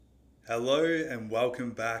Hello and welcome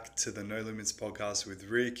back to the No Limits podcast with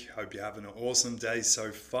Rick. Hope you're having an awesome day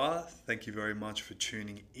so far. Thank you very much for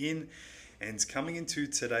tuning in. And coming into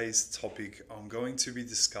today's topic, I'm going to be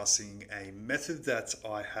discussing a method that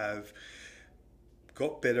I have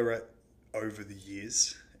got better at over the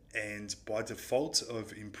years. And by default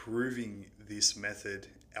of improving this method,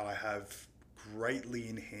 I have greatly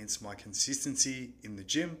enhanced my consistency in the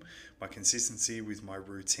gym, my consistency with my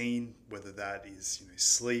routine, whether that is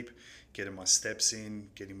sleep, getting my steps in,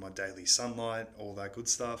 getting my daily sunlight, all that good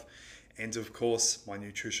stuff, and of course my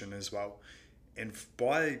nutrition as well. And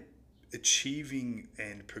by achieving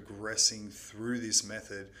and progressing through this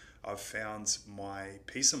method, I've found my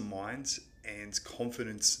peace of mind and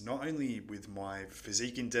confidence not only with my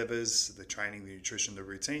physique endeavors, the training, the nutrition, the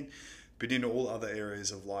routine, but in all other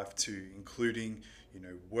areas of life too, including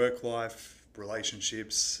work life,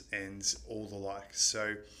 relationships, and all the like.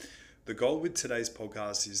 So the goal with today's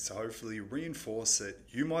podcast is to hopefully reinforce that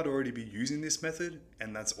you might already be using this method,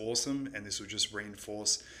 and that's awesome, and this will just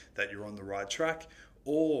reinforce that you're on the right track.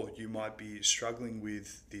 Or you might be struggling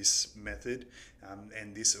with this method,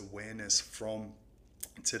 and this awareness from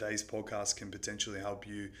today's podcast can potentially help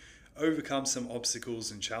you overcome some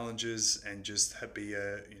obstacles and challenges and just be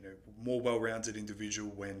a more well-rounded individual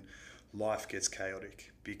when life gets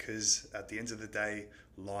chaotic. Because at the end of the day,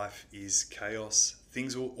 life is chaos.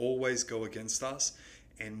 Things will always go against us,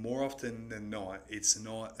 and more often than not, it's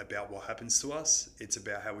not about what happens to us, it's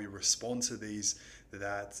about how we respond to these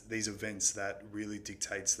events that really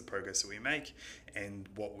dictates the progress that we make and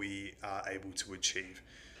what we are able to achieve.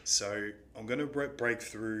 So I'm going to break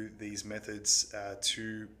through these methods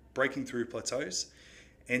to breaking through plateaus.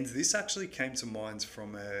 And this actually came to mind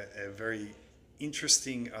from a very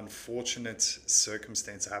interesting, unfortunate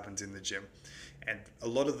circumstance that happened in the gym. And a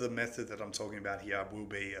lot of the method that I'm talking about here will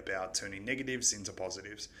be about turning negatives into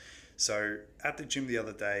positives. So at the gym the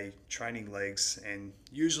other day, training legs, and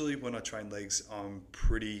usually when I train legs, I'm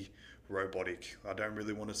pretty robotic. I don't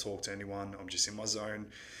really want to talk to anyone. I'm just in my zone.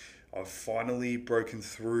 I've finally broken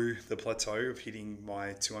through the plateau of hitting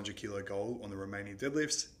my 200 kilo goal on the remaining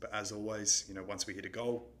deadlifts. But as always, once we hit a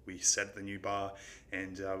goal, we set the new bar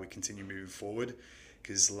and we continue moving forward.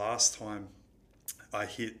 Because last time I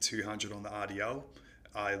hit 200 on the RDL,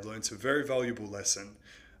 I learned a very valuable lesson.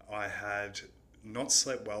 I had not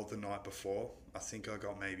slept well the night before. I think I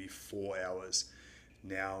got maybe 4 hours.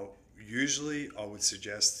 Now, usually I would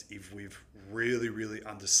suggest if we've really, really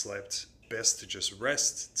underslept, best to just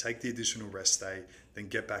rest, take the additional rest day, then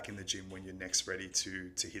get back in the gym when you're next ready to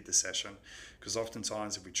hit the session. Because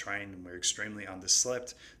oftentimes if we train and we're extremely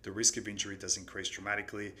underslept, the risk of injury does increase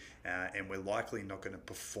dramatically, and we're likely not going to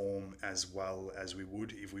perform as well as we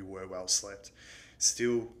would if we were well slept.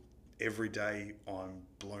 Still, every day I'm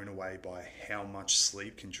blown away by how much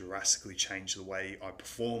sleep can drastically change the way I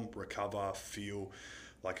perform, recover, feel.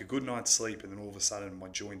 Like a good night's sleep, and then all of a sudden my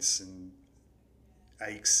joints and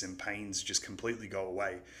aches and pains just completely go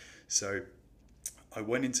away. So I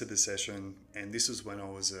went into the session, and this was when I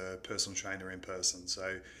was a personal trainer in person.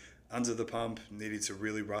 So under the pump, needed to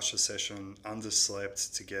really rush a session,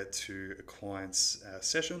 underslept to get to a client's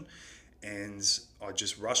session, and I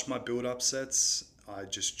just rushed my build-up sets. I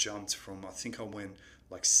just jumped from, I think I went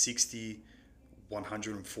like 60,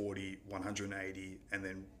 140, 180, and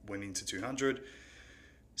then went into 200.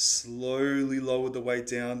 Slowly lowered the weight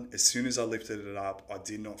down. As soon as I lifted it up, I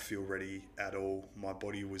did not feel ready at all. My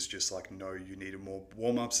body was just like, no, you needed more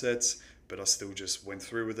warm-up sets, but I still just went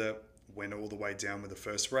through with it, went all the way down with the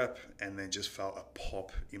first rep, and then just felt a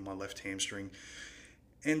pop in my left hamstring.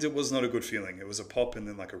 And it was not a good feeling. It was a pop and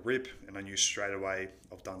then like a rip, and I knew straight away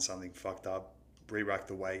I've done something fucked up, re-racked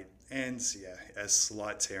the weight, and a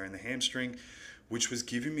slight tear in the hamstring, which was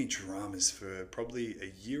giving me dramas for probably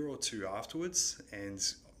a year or two afterwards. And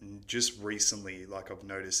just recently, like I've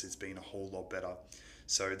noticed, it's been a whole lot better.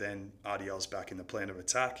 So then RDL's back in the plan of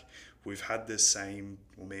attack. We've had the same,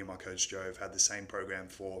 me and my coach Joe have had the same program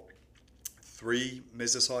for 3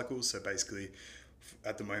 mesocycles. So basically,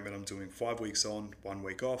 at the moment, I'm doing 5 weeks on, 1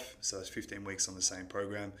 week off. So that's 15 weeks on the same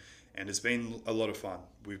program. And it's been a lot of fun.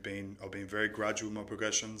 I've been very gradual with my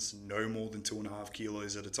progressions, no more than 2.5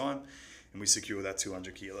 kilos at a time. And we secure that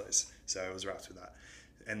 200 kilos. So I was wrapped with that.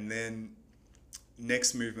 And then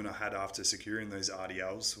next movement I had after securing those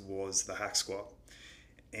RDLs was the hack squat.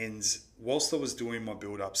 And whilst I was doing my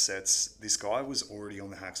build-up sets, this guy was already on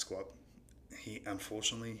the hack squat.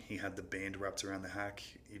 Unfortunately, he had the band wrapped around the hack.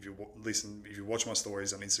 If you watch my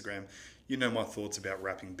stories on Instagram, you know my thoughts about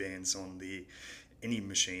wrapping bands on any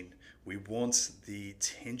machine. We want the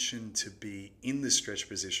tension to be in the stretch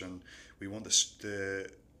position. We want the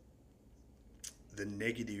the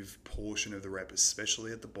negative portion of the rep,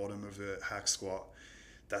 especially at the bottom of a hack squat,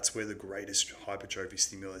 that's where the greatest hypertrophy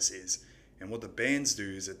stimulus is. And what the bands do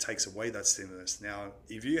is it takes away that stimulus. Now,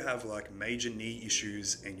 if you have like major knee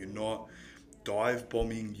issues and you're not dive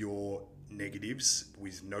bombing your negatives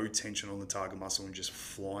with no tension on the target muscle and just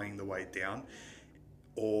flying the weight down,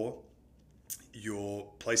 or you're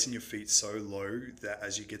placing your feet so low that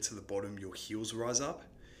as you get to the bottom, your heels rise up,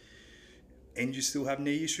 and you still have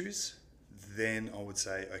knee issues, then I would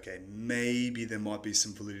say, okay, maybe there might be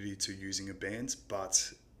some validity to using a band,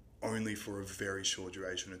 but only for a very short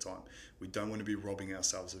duration of time. We don't want to be robbing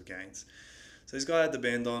ourselves of gains. So this guy had the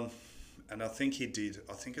band on, and I think he did,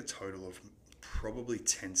 a total of probably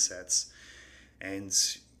 10 sets. And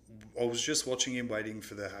I was just watching him waiting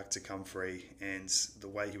for the hack to come free, and the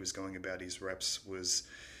way he was going about his reps was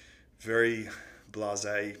very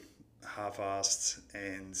blasé, half-assed,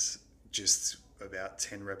 and just about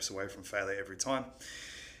 10 reps away from failure every time.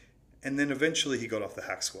 And then eventually he got off the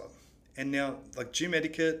hack squat. And now, like gym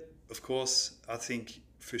etiquette, of course, I think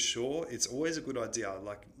for sure it's always a good idea.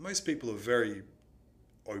 Like most people are very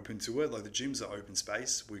open to it. Like the gym's an open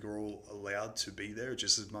space. We're all allowed to be there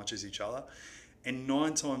just as much as each other. And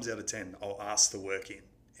 9 times out of 10, I'll ask to work in.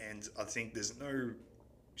 And I think there's no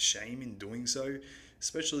shame in doing so,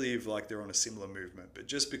 especially if like they're on a similar movement. But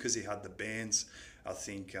just because he had the bands, I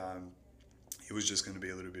think it was just going to be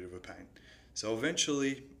a little bit of a pain. So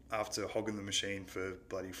eventually, after hogging the machine for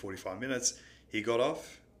bloody 45 minutes, he got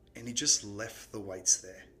off and he just left the weights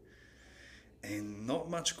there. And not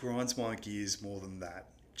much grinds my gears more than that.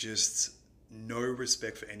 Just no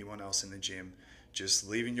respect for anyone else in the gym. Just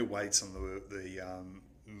leaving your weights on the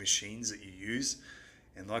machines that you use.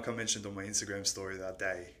 And like I mentioned on my Instagram story that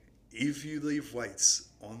day, if you leave weights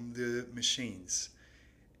on the machines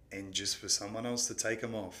and just for someone else to take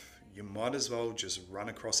them off, you might as well just run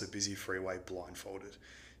across a busy freeway blindfolded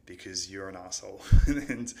because you're an asshole.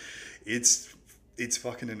 And it's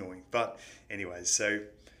fucking annoying. But anyways, so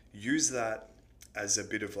use that as a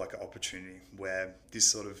bit of like an opportunity where this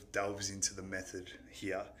sort of delves into the method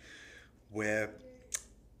here, where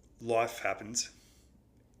life happened,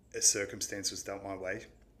 a circumstance was dealt my way.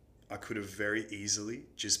 I could have very easily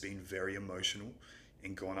just been very emotional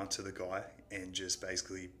and gone up to the guy and just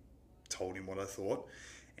basically told him what I thought.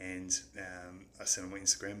 And I said on my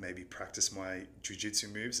Instagram, maybe practice my jiu-jitsu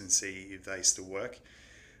moves and see if they still work.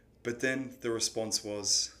 But then the response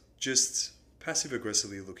was just passive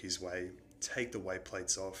aggressively look his way, take the weight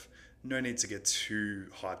plates off, no need to get too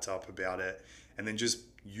hyped up about it, and then just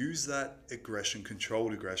use that aggression,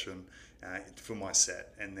 controlled aggression for my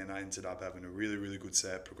set. And then I ended up having a really, really good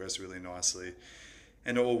set, progressed really nicely,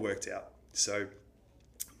 and it all worked out. So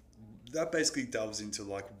that basically delves into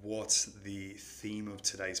like what the theme of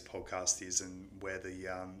today's podcast is and where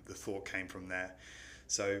the thought came from there.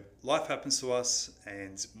 So life happens to us,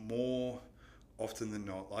 and more often than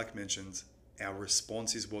not, like mentioned, our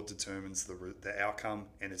response is what determines the outcome,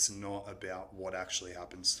 and it's not about what actually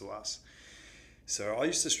happens to us. So I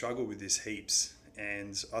used to struggle with this heaps,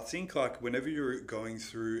 and I think like whenever you're going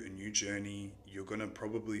through a new journey, you're going to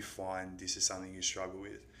probably find this is something you struggle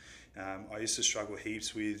with. I used to struggle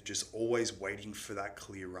heaps with just always waiting for that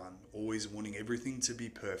clear run, always wanting everything to be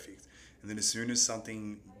perfect. And then as soon as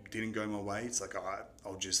something didn't go my way, it's like, all right,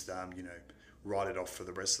 I'll just, write it off for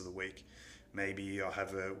the rest of the week. Maybe I'll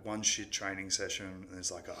have one shit training session and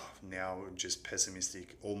it's like, now I'm just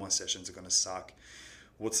pessimistic. All my sessions are going to suck.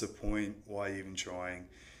 What's the point? Why even trying?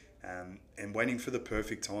 And waiting for the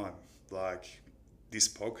perfect time. Like this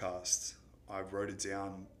podcast, I wrote it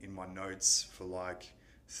down in my notes for like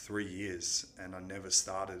 3 years and I never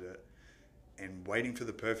started it. And waiting for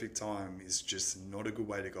the perfect time is just not a good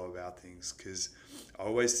way to go about things, because I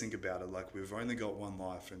always think about it like we've only got one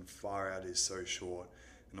life and far out is so short.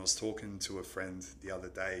 And I was talking to a friend the other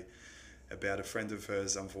day about a friend of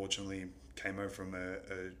hers, unfortunately, came home from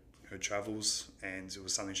her travels, and it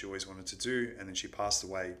was something she always wanted to do, and then she passed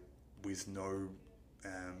away with no,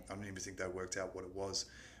 I don't even think they worked out what it was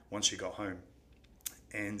once she got home.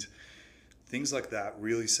 And things like that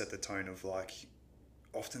really set the tone of like,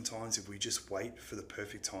 oftentimes if we just wait for the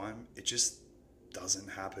perfect time, it just doesn't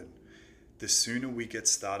happen. The sooner we get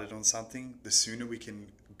started on something, the sooner we can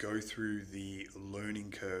go through the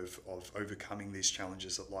learning curve of overcoming these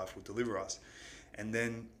challenges that life will deliver us. And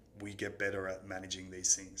then we get better at managing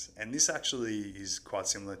these things. And this actually is quite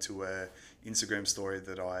similar to an Instagram story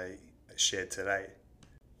that I shared today.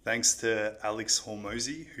 Thanks to Alex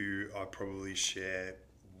Hormozy, who I probably share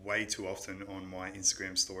way too often on my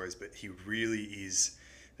Instagram stories, but he really is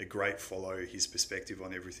a great follow. His perspective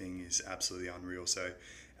on everything is absolutely unreal. So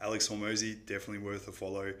Alex Hormozy, definitely worth a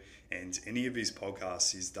follow. And any of his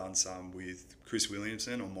podcasts, he's done some with Chris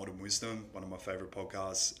Williamson on Modern Wisdom, one of my favorite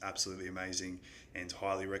podcasts, absolutely amazing, and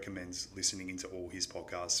highly recommend listening into all his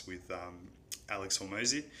podcasts with Alex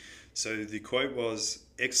Hormozy. So the quote was,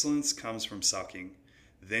 "Excellence comes from sucking,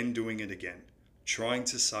 then doing it again, trying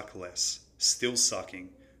to suck less, still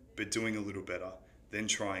sucking, but doing a little better, then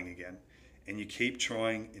trying again. And you keep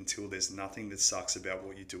trying until there's nothing that sucks about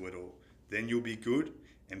what you do at all. Then you'll be good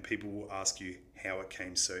and people will ask you how it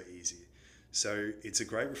came so easy." So it's a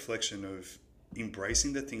great reflection of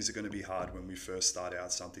embracing that things are going to be hard when we first start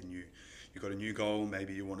out something new. You've got a new goal,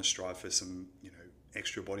 maybe you want to strive for some,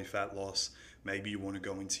 extra body fat loss. Maybe you want to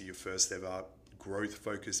go into your first ever growth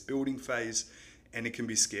focused building phase, and it can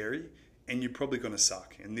be scary and you're probably going to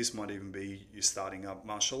suck. And this might even be you starting up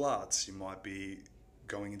martial arts. You might be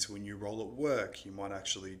going into a new role at work. You might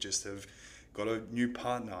actually just have got a new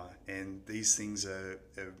partner, and these things are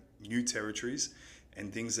new territories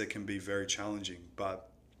and things that can be very challenging. But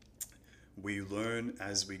we learn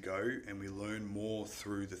as we go, and we learn more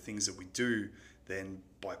through the things that we do than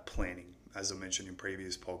by planning. As I mentioned in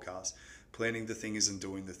previous podcasts, planning the thing isn't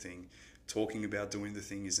doing the thing. Talking about doing the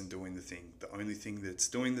thing isn't doing the thing. The only thing that's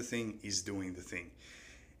doing the thing is doing the thing.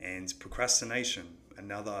 And procrastination,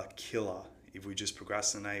 another killer. If we just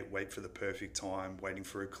procrastinate, wait for the perfect time, waiting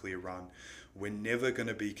for a clear run, we're never going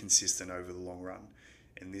to be consistent over the long run.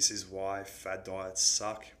 And this is why fad diets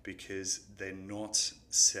suck, because they're not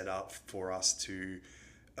set up for us to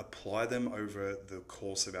apply them over the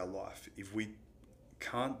course of our life. If we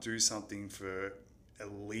can't do something for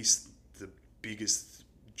at least the biggest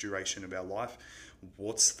duration of our life,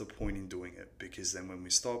 what's the point in doing it? Because then when we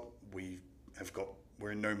stop,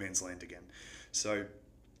 we're in no man's land again. So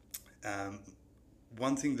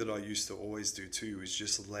one thing that I used to always do too is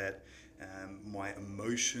just let my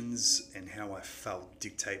emotions and how I felt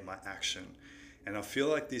dictate my action. And I feel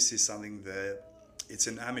like this is something that it's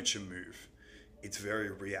an amateur move. It's very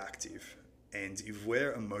reactive. And if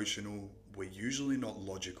we're emotional, we're usually not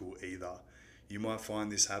logical either. You might find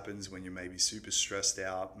this happens when you're maybe super stressed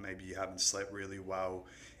out, maybe you haven't slept really well,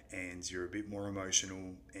 and you're a bit more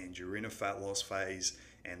emotional, and you're in a fat loss phase,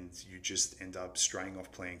 and you just end up straying off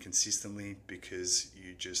plan consistently because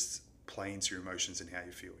you just play into your emotions and how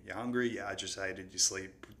you feel. You're hungry, you're agitated, you're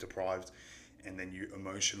sleep deprived, and then you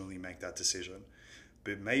emotionally make that decision.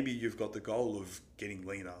 But maybe you've got the goal of getting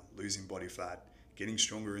leaner, losing body fat, getting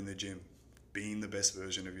stronger in the gym, being the best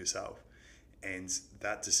version of yourself. And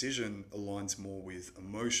that decision aligns more with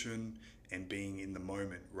emotion and being in the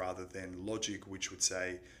moment rather than logic, which would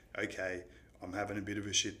say, okay, I'm having a bit of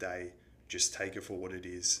a shit day, just take it for what it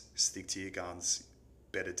is, stick to your guns,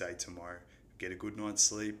 better day tomorrow, get a good night's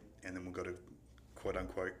sleep, and then we've got a quote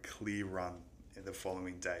unquote clear run the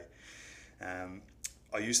following day.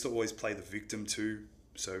 I used to always play the victim too.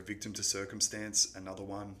 So victim to circumstance, another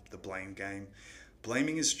one, the blame game.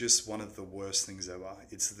 Blaming is just one of the worst things ever.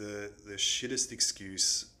 It's the shittest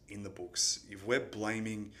excuse in the books. If we're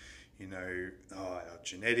blaming, our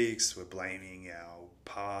genetics, we're blaming our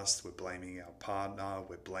past, we're blaming our partner,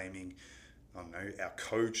 we're blaming, our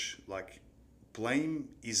coach. Like, blame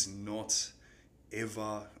is not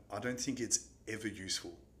ever, I don't think it's ever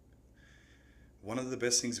useful. One of the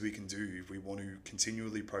best things we can do if we want to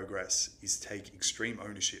continually progress is take extreme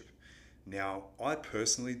ownership. Now, I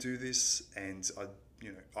personally do this, and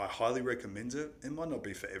I highly recommend it. It might not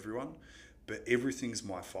be for everyone, but everything's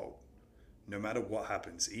my fault. No matter what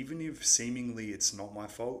happens, even if seemingly it's not my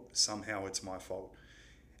fault, somehow it's my fault.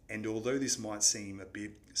 And although this might seem a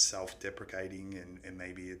bit self-deprecating and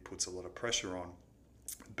maybe it puts a lot of pressure on,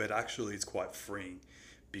 but actually it's quite freeing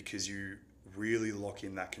because you really lock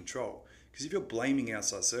in that control. Because if you're blaming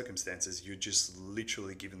outside circumstances, you're just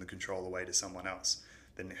literally giving the control away to someone else.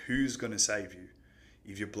 Then who's going to save you?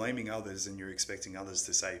 If you're blaming others and you're expecting others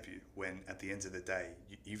to save you, when at the end of the day,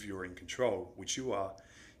 if you're in control, which you are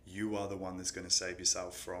the one that's going to save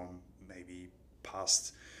yourself from maybe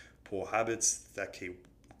past poor habits that keep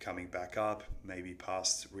coming back up, maybe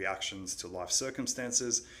past reactions to life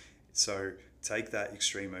circumstances. So take that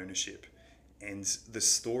extreme ownership. And the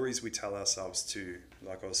stories we tell ourselves too,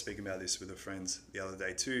 like I was speaking about this with a friend the other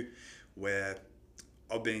day too, where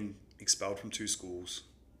I've been expelled from 2 schools,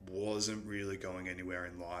 wasn't really going anywhere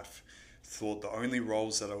in life, thought the only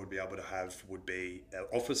roles that I would be able to have would be an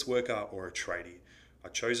office worker or a tradie. I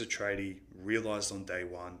chose a tradie, realized on day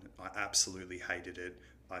one, I absolutely hated it.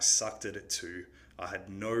 I sucked at it too. I had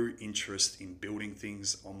no interest in building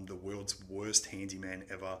things. I'm the world's worst handyman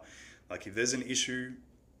ever. Like, if there's an issue,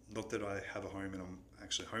 not that I have a home and I'm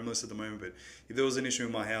actually homeless at the moment, but if there was an issue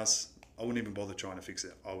in my house, I wouldn't even bother trying to fix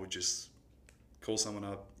it. I would just call someone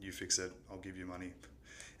up, you fix it, I'll give you money,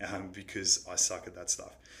 because I suck at that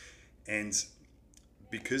stuff. And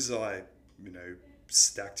because I,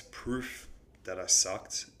 stacked proof that I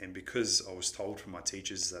sucked, and because I was told from my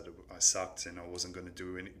teachers that I sucked and I wasn't going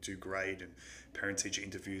to do great, and parent-teacher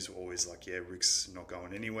interviews were always like, yeah, Rick's not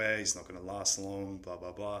going anywhere, he's not going to last long, blah,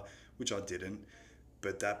 blah, blah, which I didn't.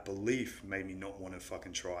 But that belief made me not want to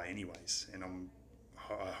fucking try anyways. And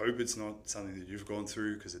I hope it's not something that you've gone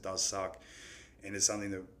through, because it does suck. And it's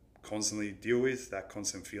something that constantly deal with, that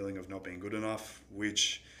constant feeling of not being good enough,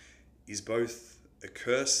 which is both a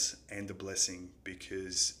curse and a blessing,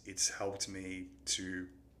 because it's helped me to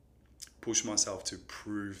push myself to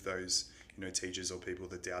prove those, teachers or people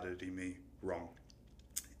that doubted in me wrong.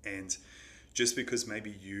 And just because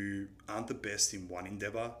maybe you aren't the best in one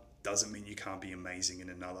endeavor doesn't mean you can't be amazing in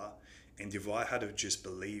another. And if I had have just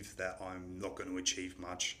believed that I'm not going to achieve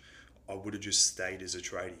much, I would have just stayed as a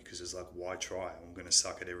tradie, because it's like, why try? I'm going to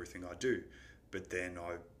suck at everything I do. But then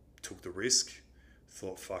I took the risk,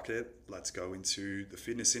 thought, fuck it, let's go into the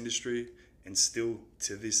fitness industry, and still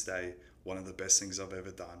to this day, one of the best things I've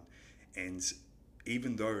ever done. And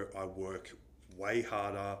even though I work way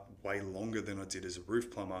harder, way longer than I did as a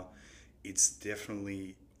roof plumber, it's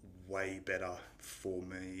definitely way better for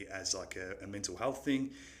me as like a mental health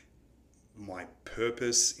thing, my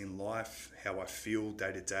purpose in life, how I feel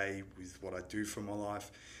day to day with what I do for my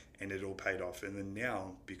life, and it all paid off. And then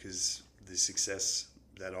now, because the success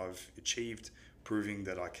that I've achieved, proving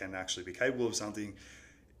that I can actually be capable of something,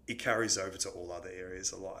 it carries over to all other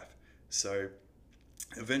areas of life. So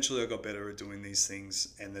eventually I got better at doing these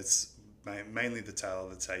things, and that's mainly the tail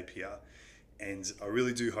of the tape here. And I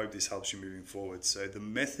really do hope this helps you moving forward. So the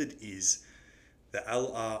method is the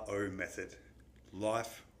LRO method,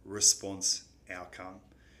 life, response, outcome.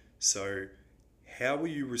 So how are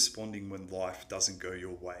you responding when life doesn't go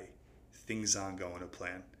your way? Things aren't going to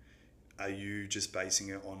plan. Are you just basing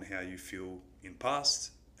it on how you feel in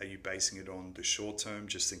past? Are you basing it on the short term,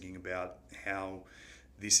 just thinking about how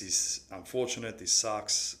this is unfortunate, this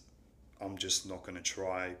sucks, I'm just not going to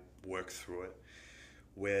try, work through it?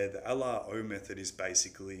 Where the LRO method is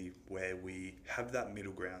basically where we have that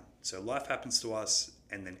middle ground. So life happens to us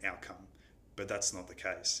and then outcome, but that's not the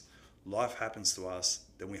case. Life happens to us,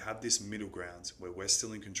 then we have this middle ground where we're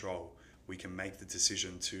still in control. We can make the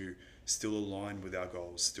decision to still align with our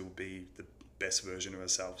goals, still be the best version of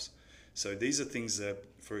ourselves. So these are things that,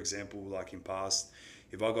 for example, like in past,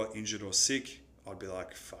 if I got injured or sick, I'd be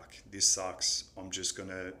like, fuck, this sucks. I'm just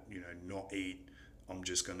gonna, not eat. I'm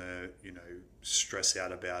just going to, stress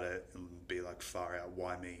out about it and be like, far out,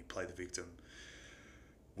 why me? Play the victim.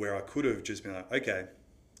 Where I could have just been like, okay,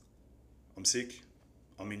 I'm sick,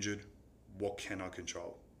 I'm injured, what can I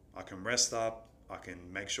control? I can rest up, I can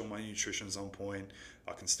make sure my nutrition's on point,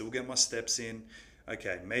 I can still get my steps in.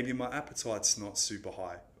 Okay, maybe my appetite's not super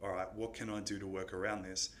high. All right, what can I do to work around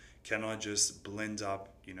this? Can I just blend up,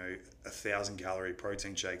 1,000-calorie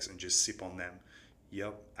protein shakes and just sip on them?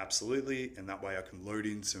 Yep, absolutely. And that way I can load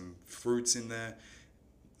in some fruits in there.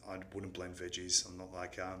 I wouldn't blend veggies. I'm not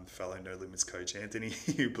like fellow No Limits coach Anthony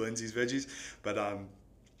who blends his veggies. But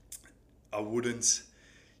I wouldn't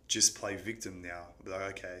just play victim now. I'd be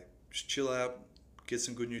like, okay, just chill out, get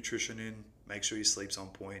some good nutrition in, make sure your sleep's on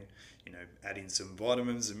point, add in some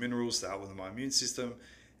vitamins and minerals to help with my immune system.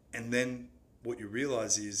 And then what you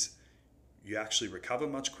realize is you actually recover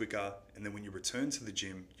much quicker. And then when you return to the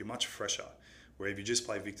gym, you're much fresher. Where if you just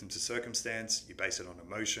play victim to circumstance, you base it on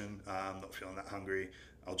emotion, I'm not feeling that hungry,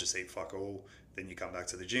 I'll just eat fuck all. Then you come back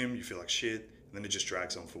to the gym, you feel like shit, and then it just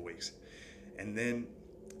drags on for weeks. And then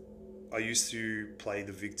I used to play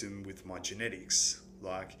the victim with my genetics.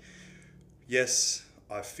 Like, yes,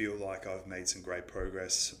 I feel like I've made some great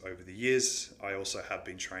progress over the years. I also have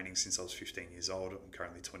been training since I was 15 years old. I'm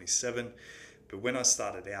currently 27. But when I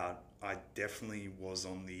started out, I definitely was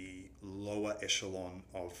on the lower echelon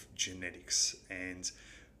of genetics. And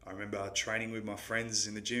I remember training with my friends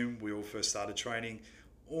in the gym. We all first started training.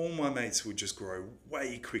 All my mates would just grow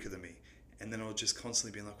way quicker than me. And then I would just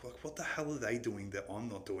constantly be like, what the hell are they doing that I'm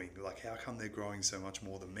not doing? Like, how come they're growing so much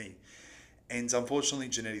more than me? And unfortunately,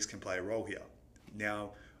 genetics can play a role here.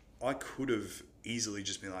 Now, I could have easily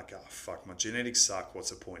just been like, oh, fuck, my genetics suck. What's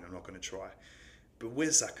the point? I'm not going to try. But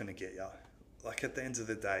where's that going to get you? Like, at the end of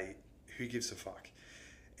the day, who gives a fuck?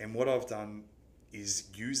 And what I've done is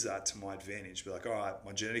use that to my advantage. Be like, all right,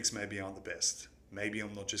 my genetics maybe aren't the best. Maybe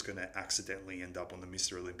I'm not just going to accidentally end up on the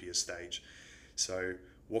Mr. Olympia stage. So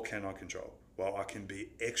what can I control? Well, I can be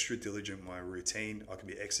extra diligent with my routine. I can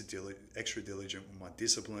be extra diligent with my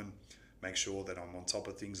discipline. Make sure that I'm on top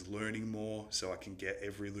of things, learning more so I can get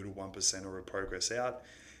every little 1% of progress out.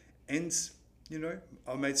 And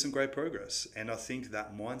I made some great progress. And I think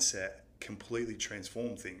that mindset completely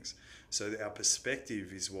transformed things. So that our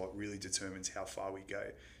perspective is what really determines how far we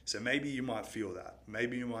go. So maybe you might feel that.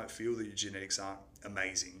 Maybe you might feel that your genetics aren't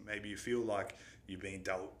amazing. Maybe you feel like you're being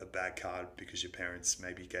dealt a bad card because your parents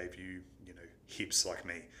maybe gave you, hips like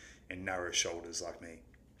me and narrow shoulders like me.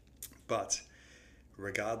 But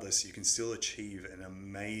regardless, you can still achieve an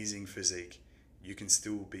amazing physique. You can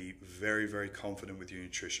still be very, very confident with your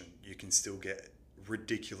nutrition. You can still get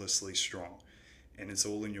ridiculously strong, and it's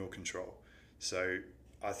all in your control. So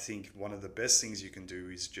I think one of the best things you can do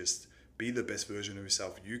is just be the best version of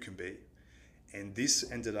yourself you can be. And this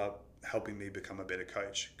ended up helping me become a better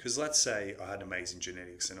coach. Because let's say I had amazing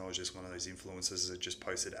genetics and I was just one of those influencers that just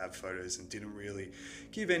posted ab photos and didn't really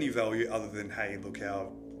give any value other than, hey, look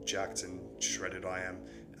how jacked and shredded I am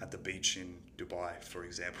at the beach in Dubai, for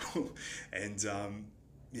example. And,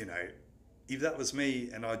 if that was me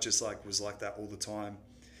and I just was like that all the time,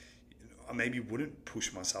 I maybe wouldn't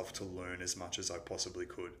push myself to learn as much as I possibly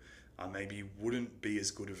could. I maybe wouldn't be as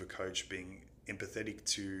good of a coach being empathetic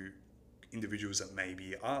to individuals that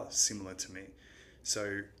maybe are similar to me.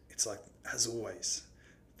 So it's as always,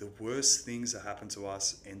 the worst things that happen to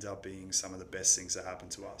us end up being some of the best things that happen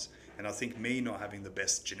to us. And I think me not having the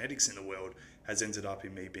best genetics in the world has ended up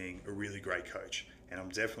in me being a really great coach. And I'm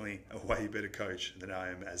definitely a way better coach than I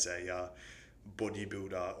am as a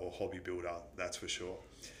bodybuilder or hobby builder, that's for sure.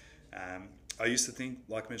 I used to think,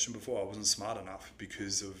 like I mentioned before, I wasn't smart enough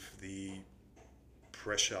because of the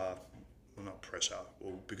pressure,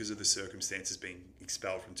 because of the circumstances being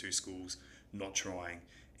expelled from 2 schools, not trying,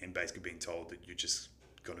 and basically being told that you're just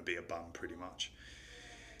going to be a bum pretty much.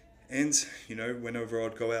 And, whenever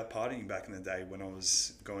I'd go out partying back in the day when I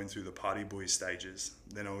was going through the party boy stages,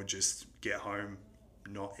 then I would just get home,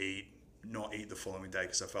 not eat the following day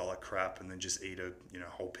because I felt like crap, and then just eat a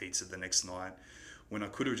whole pizza the next night, when I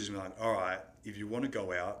could have just been like, all right, if you want to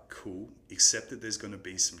go out, cool, except that there's going to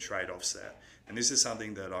be some trade-offs there. And this is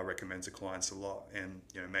something that I recommend to clients a lot, and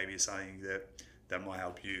maybe it's something that might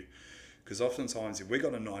help you. Because oftentimes if we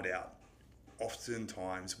got a night out,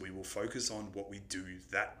 oftentimes we will focus on what we do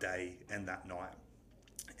that day and that night.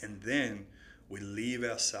 And then we leave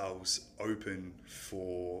ourselves open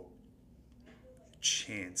for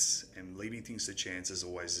chance, and leaving things to chance as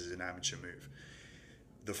always is an amateur move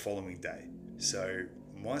the following day. So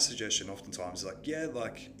my suggestion oftentimes is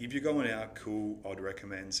if you're going out, cool, I'd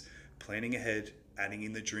recommend planning ahead, adding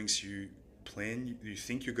in the drinks you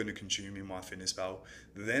think you're going to consume in MyFitnessPal,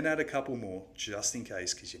 then add a couple more just in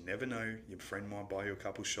case, because you never know, your friend might buy you a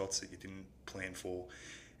couple shots that you didn't plan for,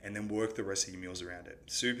 and then work the rest of your meals around it.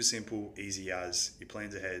 Super simple, easy as, you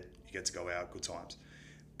planned ahead, you get to go out, good times.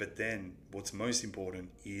 But then what's most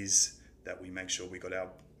important is that we make sure we got our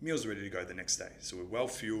meals ready to go the next day. So we're well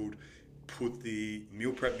fueled, put the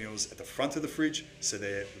meal prep meals at the front of the fridge so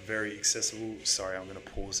they're very accessible. Sorry, I'm going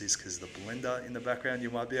to pause this because the blender in the background you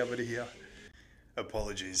might be able to hear.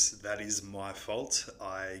 Apologies, that is my fault.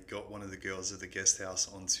 I got one of the girls at the guest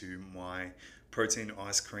house onto my protein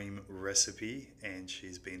ice cream recipe and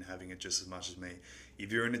she's been having it just as much as me.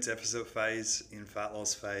 If you're in a deficit phase, in fat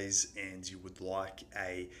loss phase, and you would like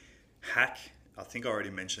a hack, I think I already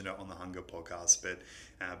mentioned it on the Hunger podcast, but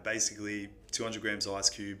basically 200 grams ice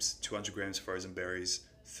cubes, 200 grams frozen berries,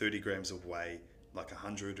 30 grams of whey,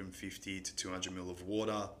 150 to 200 ml of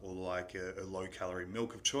water, or a low calorie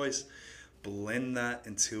milk of choice. Blend that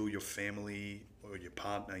until your family or your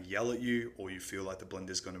partner yell at you, or you feel like the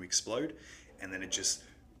blender's going to explode, and then it just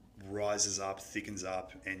rises up, thickens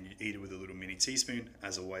up, and you eat it with a little mini teaspoon.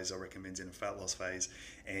 As always, I recommend in a fat loss phase,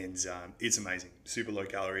 and it's amazing. Super low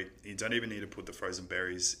calorie. You don't even need to put the frozen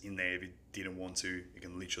berries in there if you didn't want to. It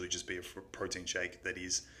can literally just be a protein shake that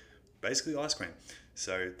is basically ice cream.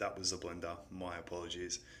 So that was the blender. My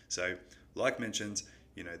apologies. So like mentioned,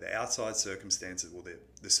 the outside circumstances, or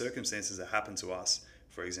the circumstances that happen to us,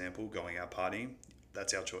 for example, going out partying,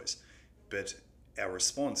 that's our choice. But our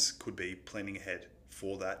response could be planning ahead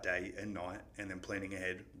for that day and night, and then planning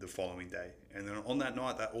ahead the following day. And then on that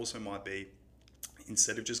night, that also might be,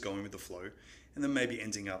 instead of just going with the flow, and then maybe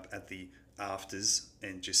ending up at the afters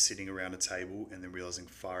and just sitting around a table and then realizing,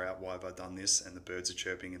 far out, why have I done this? And the birds are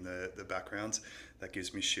chirping in the background. That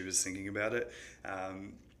gives me shivers thinking about it.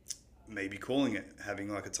 Maybe calling it, having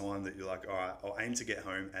a time that you're all right, I'll aim to get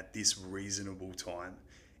home at this reasonable time.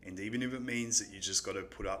 And even if it means that you just got to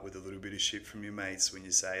put up with a little bit of shit from your mates when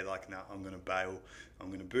you say nah, I'm going to bail, I'm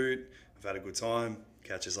going to boot, I've had a good time,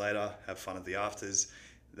 catch us later, have fun at the afters.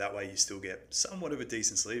 That way you still get somewhat of a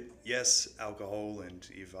decent sleep. Yes, alcohol and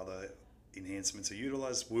if other enhancements are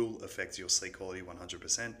utilized will affect your sleep quality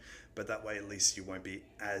 100%, but that way at least you won't be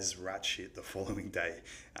as rat shit the following day.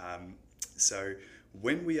 So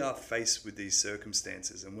when we are faced with these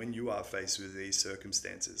circumstances, and when you are faced with these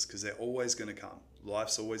circumstances, because they're always going to come,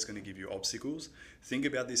 life's always going to give you obstacles, think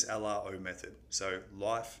about this LRO method. So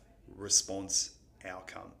life, response,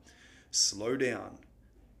 outcome. Slow down.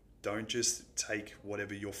 Don't just take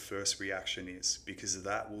whatever your first reaction is, because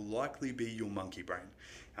that will likely be your monkey brain.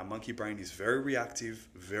 Our monkey brain is very reactive,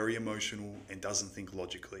 very emotional, and doesn't think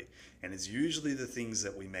logically. And it's usually the things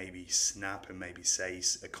that we maybe snap and maybe say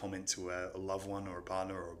a comment to a loved one or a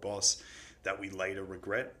partner or a boss that we later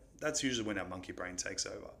regret. That's usually when our monkey brain takes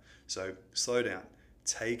over. So slow down,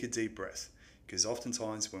 take a deep breath, because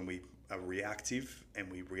oftentimes when we are reactive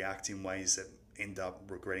and we react in ways that end up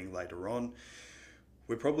regretting later on,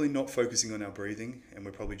 we're probably not focusing on our breathing, and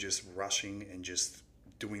we're probably just rushing and just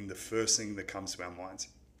doing the first thing that comes to our minds.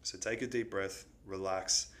 So take a deep breath,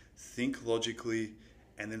 relax, think logically,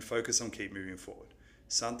 and then focus on keep moving forward.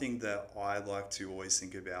 Something that I like to always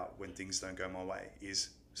think about when things don't go my way is,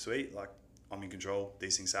 sweet, like I'm in control,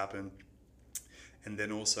 these things happen. And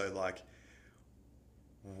then also like,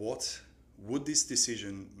 what would this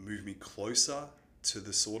decision move me closer to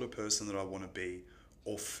the sort of person that I want to be,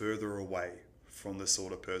 or further away from the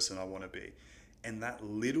sort of person I want to be? And that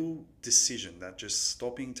little decision, that just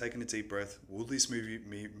stopping, taking a deep breath, will this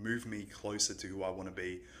move me closer to who I want to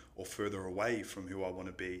be or further away from who I want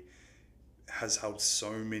to be, has helped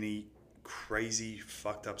so many crazy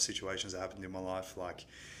fucked up situations that happened in my life, like,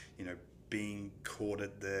 being caught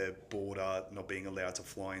at the border, not being allowed to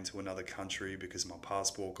fly into another country because my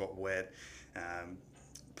passport got wet,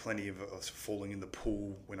 plenty of us falling in the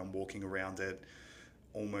pool when I'm walking around it,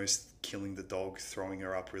 almost killing the dog, throwing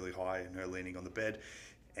her up really high and her leaning on the bed.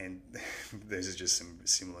 And there's just some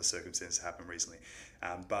similar circumstances that happened recently.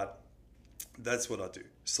 But that's what I do.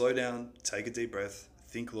 Slow down, take a deep breath,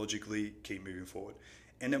 think logically, keep moving forward.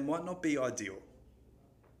 And it might not be ideal.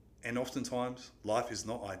 And oftentimes, life is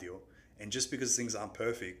not ideal. And just because things aren't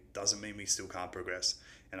perfect doesn't mean we still can't progress.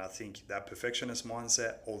 And I think that perfectionist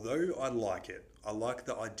mindset, although I like it, I like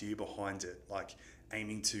the idea behind it, like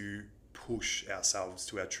aiming to push ourselves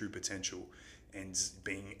to our true potential and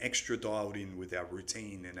being extra dialed in with our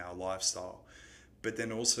routine and our lifestyle, but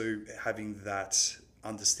then also having that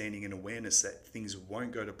understanding and awareness that things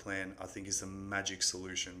won't go to plan, I think is the magic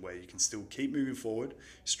solution, where you can still keep moving forward,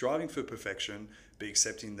 striving for perfection, but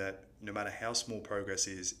accepting that no matter how small progress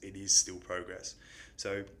is, it is still progress.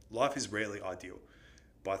 So life is rarely ideal.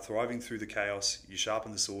 By thriving through the chaos, you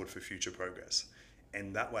sharpen the sword for future progress.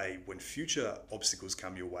 And that way, when future obstacles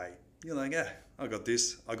come your way, you're like, yeah, I got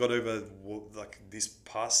this. I got over like this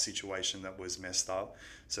past situation that was messed up.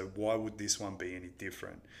 So why would this one be any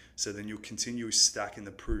different? So then you'll continue stacking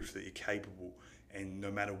the proof that you're capable, and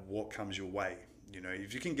no matter what comes your way.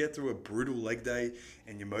 If you can get through a brutal leg day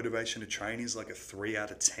and your motivation to train is like a 3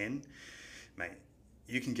 out of 10, mate,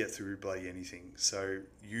 you can get through bloody anything. So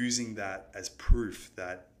using that as proof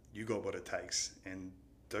that you got what it takes. And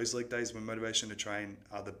those leg days when motivation to train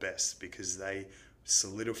are the best, because they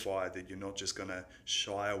solidify that you're not just going to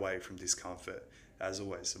shy away from discomfort. As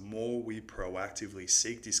always, the more we proactively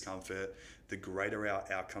seek discomfort, the greater our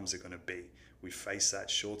outcomes are going to be. We face that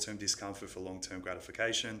short-term discomfort for long-term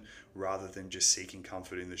gratification, rather than just seeking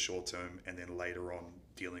comfort in the short term and then later on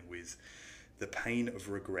dealing with the pain of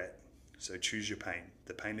regret. So choose your pain,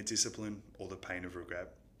 the pain of discipline or the pain of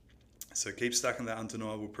regret. So keep stacking that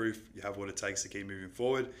undeniable proof. You have what it takes to keep moving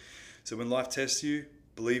forward. So when life tests you,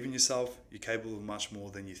 believe in yourself. You're capable of much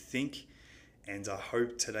more than you think. And I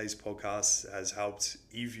hope today's podcast has helped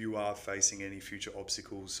if you are facing any future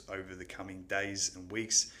obstacles over the coming days and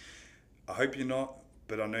weeks. I hope you're not,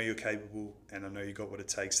 but I know you're capable, and I know you got what it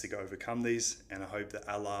takes to overcome these. And I hope the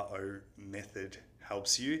LRO method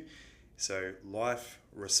helps you. So life,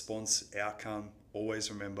 response, outcome,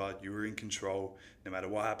 always remember you are in control. No matter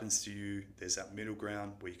what happens to you, there's that middle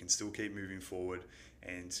ground where you can still keep moving forward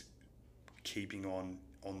and keeping on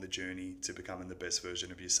the journey to becoming the best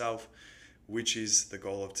version of yourself, which is the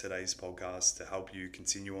goal of today's podcast, to help you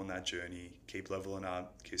continue on that journey, keep leveling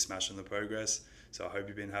up, keep smashing the progress. So I hope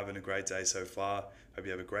you've been having a great day so far. Hope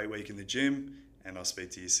you have a great week in the gym, and I'll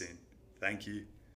speak to you soon. Thank you.